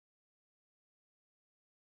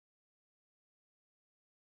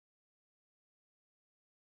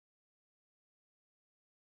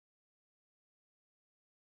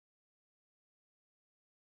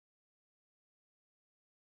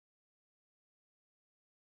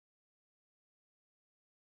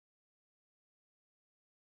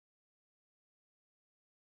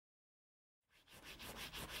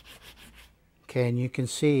Okay, and you can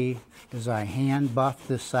see as I hand buff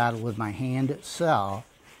this saddle with my hand itself,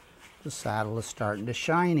 the saddle is starting to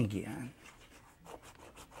shine again.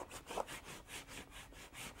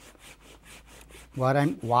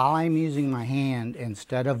 While I'm using my hand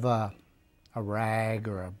instead of a rag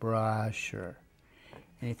or a brush or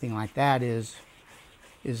anything like that, is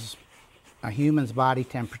a human's body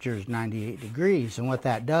temperature is 98 degrees, and what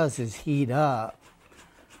that does is heat up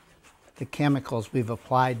the chemicals we've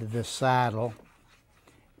applied to this saddle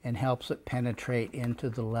and helps it penetrate into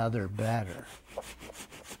the leather better.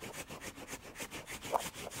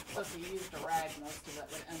 So if you used a rag, most of it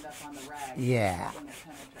would end up on the rag. Yeah. When it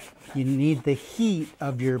penetrates. Okay. You need the heat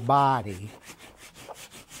of your body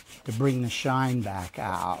to bring the shine back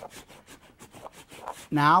out.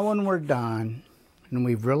 Now when we're done, and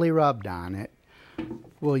we've really rubbed on it,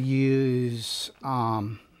 we'll use,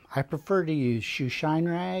 I prefer to use shoe shine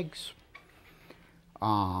rags.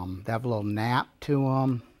 They have a little nap to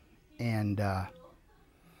them, and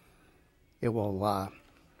it will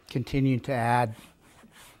continue to add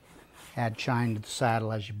shine to the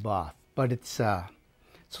saddle as you buff. But it's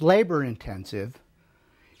labor intensive.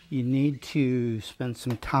 You need to spend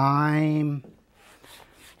some time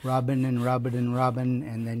rubbing and rubbing and rubbing,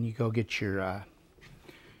 and then you go get your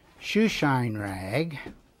shoe shine rag.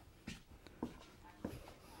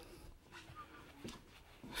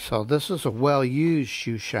 So this is a well-used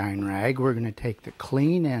shoe shine rag. We're going to take the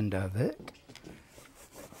clean end of it.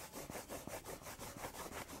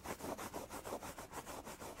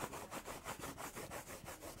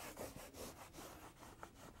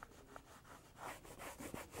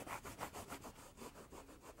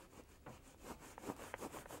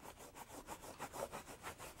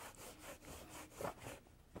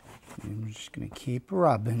 And we're just going to keep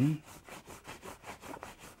rubbing.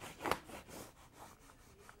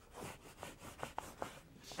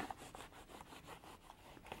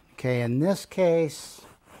 Okay, in this case,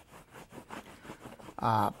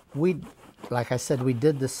 like I said, we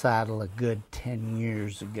did the saddle a good 10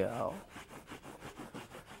 years ago.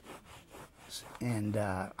 And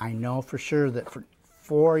I know for sure that for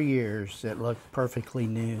 4 years it looked perfectly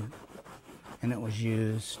new and it was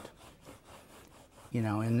used, you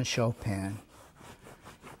know, in the show pen.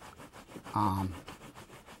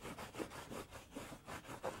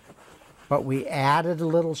 But we added a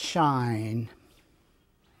little shine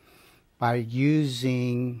by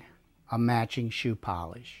using a matching shoe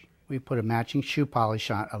polish. We put a matching shoe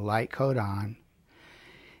polish on, a light coat on,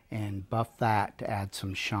 and buff that to add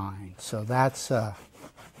some shine. So that's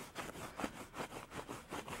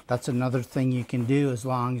another thing you can do as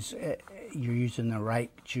long as you're using the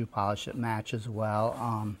right shoe polish that matches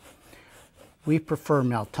well. We prefer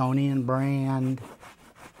Meltonian brand.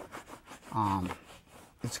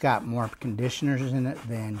 It's got more conditioners in it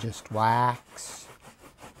than just wax.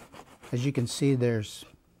 As you can see, there's,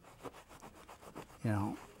 you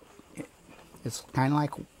know, it's kind of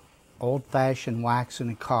like old-fashioned wax in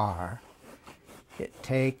a car. It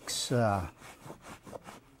takes lots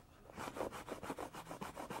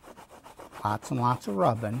and lots of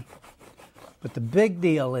rubbing. But the big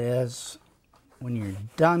deal is, when you're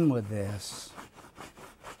done with this,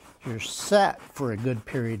 you're set for a good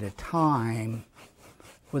period of time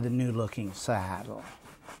with a new-looking saddle.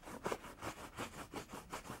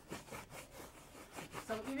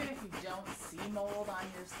 So even if you don't see mold on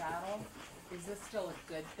your saddle, is this still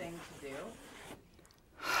a good thing to do?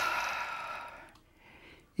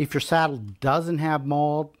 If your saddle doesn't have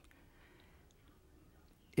mold,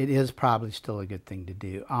 it is probably still a good thing to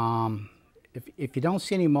do. If you don't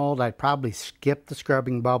see any mold, I'd probably skip the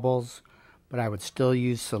scrubbing bubbles, but I would still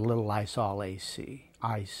use a little Lysol IC,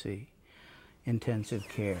 intensive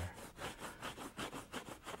care.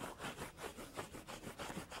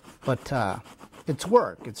 But it's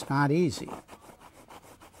work. It's not easy.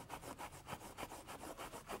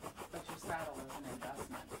 But your saddle is an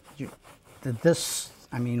investment. This,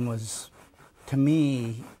 I mean, was, to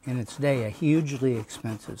me, in its day, a hugely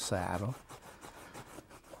expensive saddle.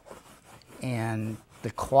 And the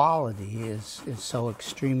quality is so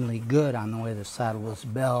extremely good on the way the saddle was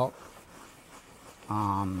built.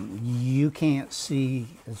 You can't see,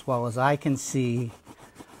 as well as I can see,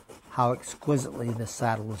 how exquisitely this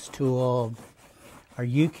saddle was tooled, or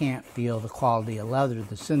you can't feel the quality of leather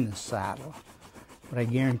that's in this saddle. But I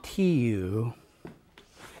guarantee you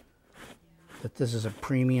that this is a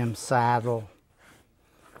premium saddle.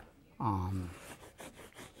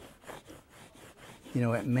 You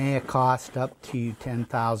know, it may have cost up to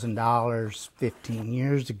 $10,000 15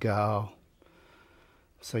 years ago,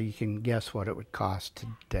 so you can guess what it would cost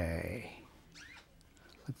today.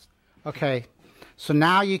 Okay, So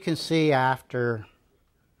now you can see after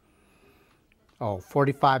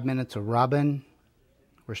 45 minutes of rubbing,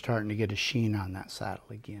 we're starting to get a sheen on that saddle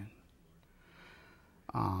again.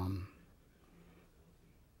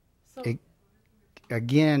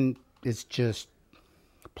 Again, it's just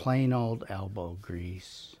plain old elbow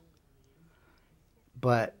grease.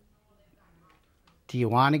 But do you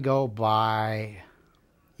want to go buy,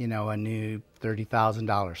 you know, a new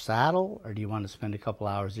 $30,000 saddle, or do you want to spend a couple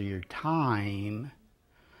hours of your time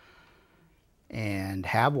and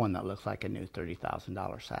have one that looks like a new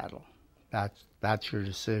 $30,000 saddle? That's your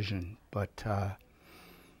decision. But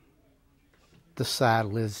the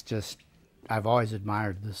saddle is just, I've always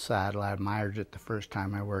admired this saddle. I admired it the first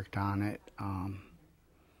time I worked on it.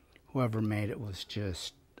 Whoever made it was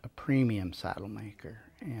just a premium saddle maker.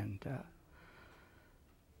 And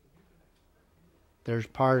there's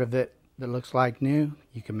part of it that looks like new.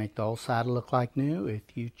 You can make the whole saddle look like new if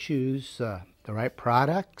you choose the right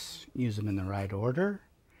products, use them in the right order,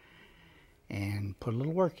 and put a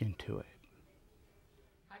little work into it.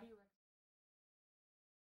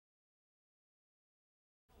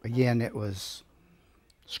 Again, it was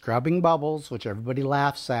scrubbing bubbles, which everybody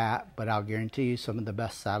laughs at, but I'll guarantee you some of the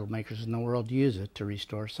best saddle makers in the world use it to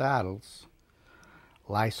restore saddles.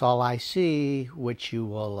 Lysol IC, which you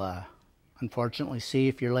will unfortunately see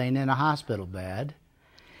if you're laying in a hospital bed.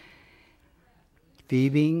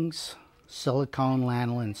 Phoebing's silicone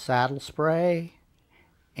lanolin saddle spray,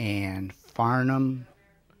 and Farnham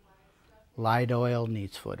light oil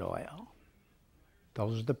neatsfoot oil.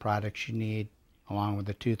 Those are the products you need, along with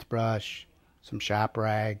a toothbrush, some shop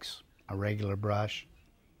rags, a regular brush,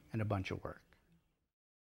 and a bunch of work.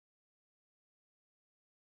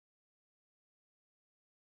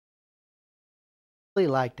 I really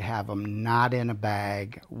like to have them not in a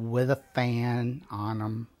bag with a fan on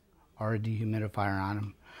them or a dehumidifier on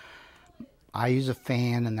them. I use a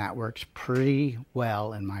fan, and that works pretty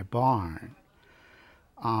well in my barn.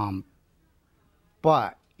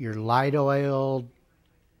 But your light oiled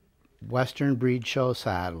Western breed show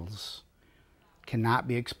saddles cannot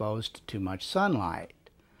be exposed to too much sunlight.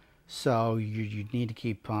 So you need to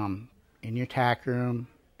keep them in your tack room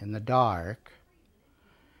in the dark.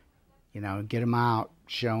 You know, get them out,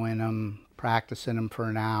 showing them, practicing them for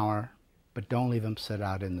an hour, but don't leave them sit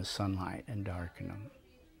out in the sunlight and darken them.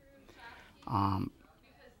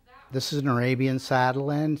 This is an Arabian saddle,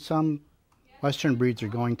 and some Western breeds are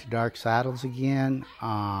going to dark saddles again.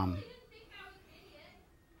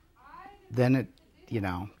 Then it, you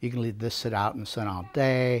know, you can leave this sit out in the sun all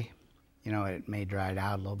day. You know, it may dry it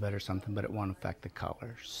out a little bit or something, but it won't affect the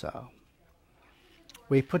color. So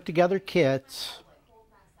we put together kits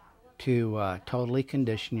to totally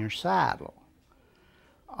condition your saddle.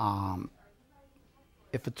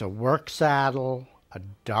 If it's a work saddle, a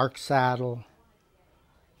dark saddle,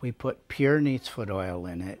 we put pure neatsfoot oil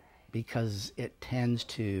in it because it tends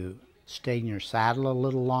to stay in your saddle a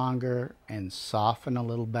little longer and soften a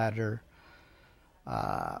little better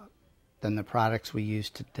than the products we use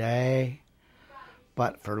today.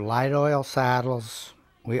 But for light oil saddles,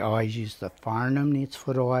 we always use the Farnham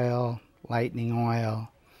neatsfoot oil, lightning oil,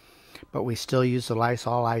 but we still use the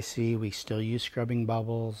Lysol IC, we still use scrubbing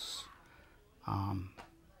bubbles.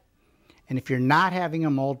 And if you're not having a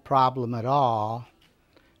mold problem at all,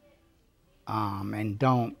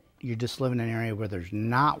 and you just live in an area where there's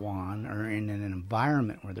not one, or in an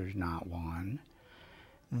environment where there's not one,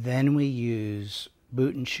 then we use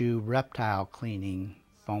boot and shoe reptile cleaning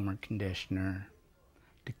foam or conditioner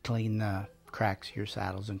to clean the cracks of your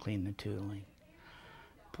saddles and clean the tooling.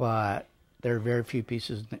 But there are very few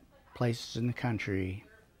places in the country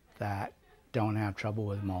that don't have trouble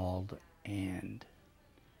with mold and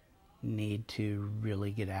need to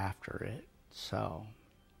really get after it. So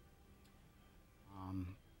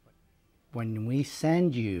when we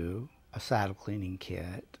send you a saddle cleaning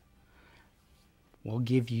kit, we'll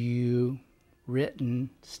give you written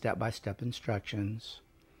step-by-step instructions,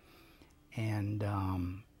 and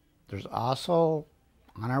there's also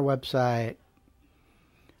on our website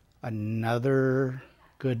another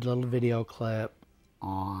good little video clip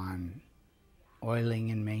on oiling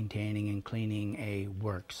and maintaining and cleaning a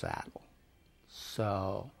work saddle.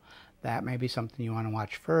 So that may be something you want to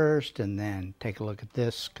watch first, and then take a look at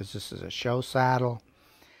this, because this is a show saddle.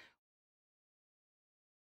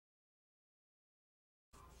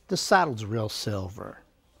 This saddle's real silver.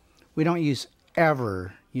 We don't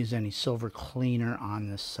ever use any silver cleaner on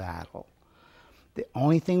this saddle. The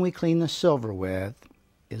only thing we clean the silver with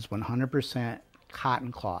is 100%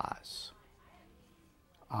 cotton cloths.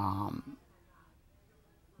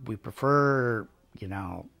 We prefer, you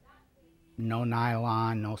know, no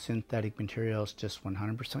nylon, no synthetic materials, just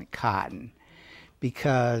 100% cotton.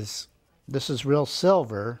 Because this is real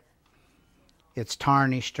silver, it's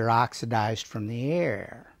tarnished or oxidized from the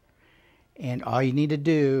air. And all you need to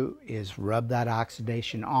do is rub that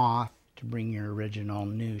oxidation off to bring your original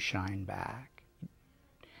new shine back.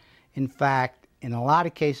 In fact, in a lot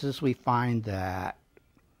of cases we find that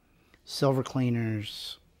silver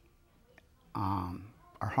cleaners are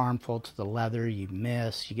harmful to the leather. You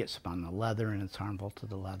miss, you get some on the leather and it's harmful to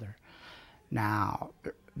the leather. Now,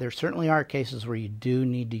 there certainly are cases where you do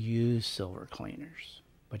need to use silver cleaners,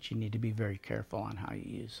 but you need to be very careful on how you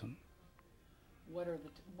use them. When are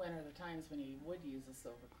the times when you would use a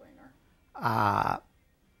silver cleaner?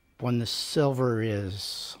 When the silver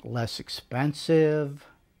is less expensive,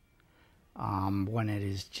 when it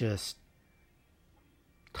is just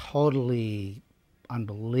totally,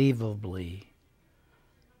 unbelievably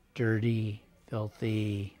dirty,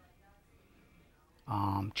 filthy.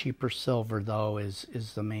 Cheaper silver, though,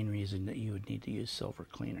 is the main reason that you would need to use silver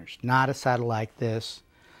cleaners. Not a saddle like this.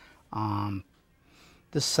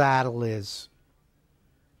 This saddle is,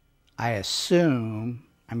 I assume,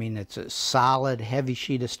 I mean, it's a solid, heavy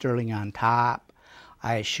sheet of sterling on top.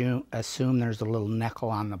 I assume there's a little nickel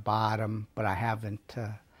on the bottom, but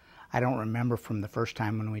I don't remember from the first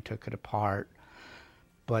time when we took it apart.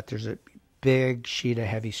 But there's a big sheet of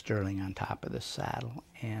heavy sterling on top of this saddle,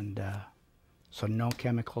 and so no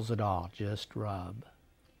chemicals at all, just rub.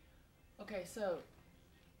 Okay, so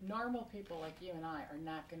normal people like you and I are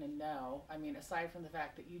not going to know. I mean, aside from the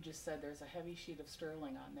fact that you just said there's a heavy sheet of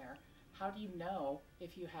sterling on there, how do you know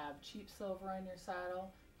if you have cheap silver on your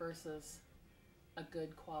saddle versus a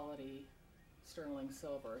good quality sterling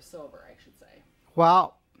silver, or silver, I should say?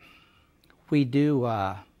 Well, we do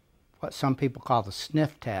what some people call the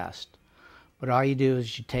sniff test. But all you do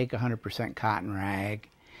is you take a 100% cotton rag,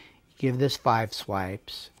 you give this 5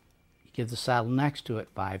 swipes, you give the saddle next to it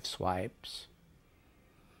 5 swipes,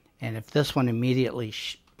 and if this one immediately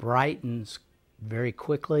brightens very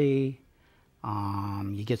quickly,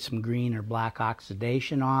 you get some green or black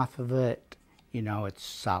oxidation off of it, you know it's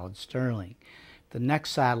solid sterling. If the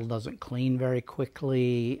next saddle doesn't clean very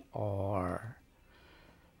quickly, or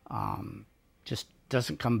just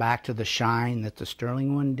doesn't come back to the shine that the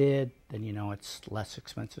sterling one did, then you know it's less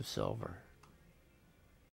expensive silver.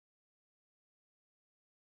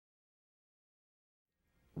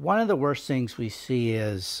 One of the worst things we see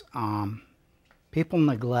is people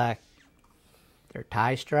neglect their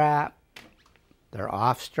tie strap, their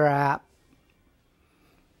off strap,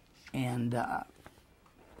 and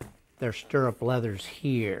their stirrup leathers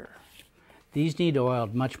here. These need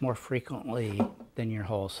oiled much more frequently than your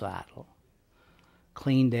whole saddle.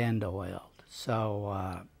 Cleaned and oiled.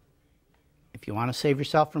 So if you want to save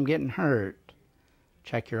yourself from getting hurt,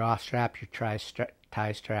 check your off strap, your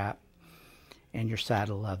tie strap, and your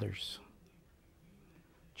saddle leathers.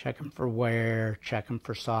 Check them for wear, check them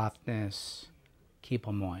for softness, keep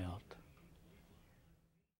them oiled.